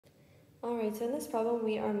Alright, so in this problem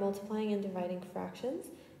we are multiplying and dividing fractions.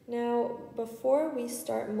 Now, before we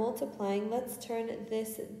start multiplying, let's turn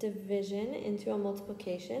this division into a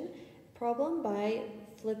multiplication problem by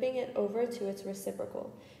flipping it over to its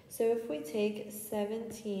reciprocal. So if we take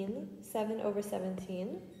 7 over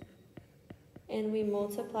 17, and we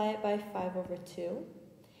multiply it by 5 over 2,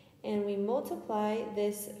 and we multiply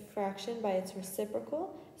this fraction by its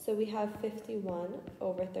reciprocal, so we have 51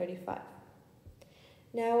 over 35.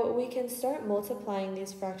 Now, we can start multiplying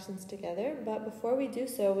these fractions together, but before we do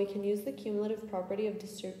so, we can use the cumulative property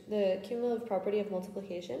of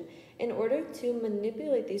multiplication in order to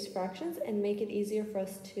manipulate these fractions and make it easier for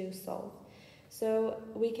us to solve. So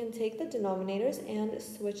we can take the denominators and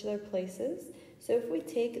switch their places. So if we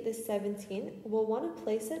take this 17, we'll want to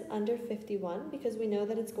place it under 51 because we know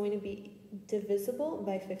that it's going to be divisible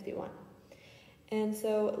by 51. And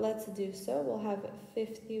so let's do so. We'll have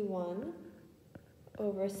 51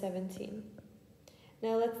 over 17.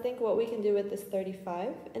 Now let's think what we can do with this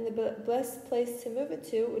 35, and the best place to move it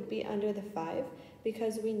to would be under the 5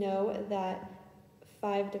 because we know that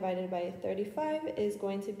 5 divided by 35 is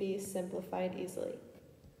going to be simplified easily.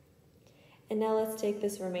 And now let's take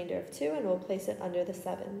this remainder of 2 and we'll place it under the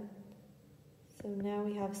 7. So now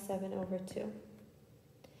we have 7 over 2.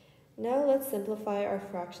 Now let's simplify our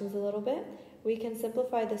fractions a little bit. We can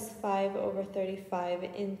simplify this 5 over 35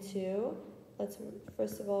 into, let's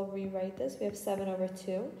first of all rewrite this. We have 7 over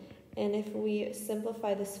 2. And if we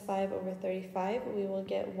simplify this 5 over 35, we will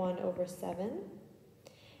get 1 over 7.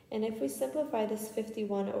 And if we simplify this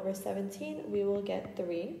 51 over 17, we will get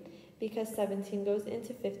 3, because 17 goes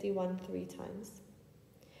into 51 3 times.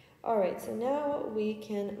 Alright, so now we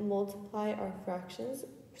can multiply our fractions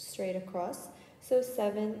straight across. So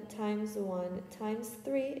 7 times 1 times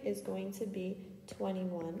 3 is going to be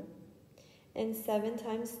 21. And 7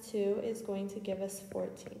 times 2 is going to give us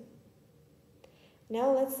 14.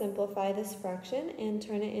 Now let's simplify this fraction and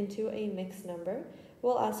turn it into a mixed number.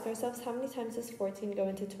 We'll ask ourselves, how many times does 14 go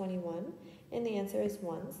into 21? And the answer is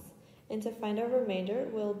once. And to find our remainder,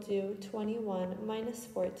 we'll do 21 minus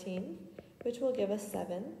 14, which will give us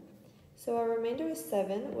 7. So our remainder is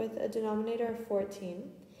 7 with a denominator of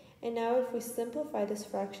 14. And now if we simplify this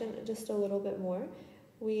fraction just a little bit more,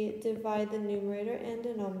 we divide the numerator and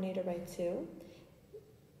denominator by 2.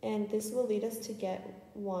 And this will lead us to get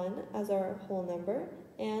 1 as our whole number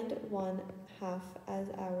and 1/2 as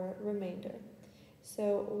our remainder.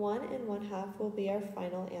 So 1 and 1/2 will be our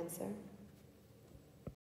final answer.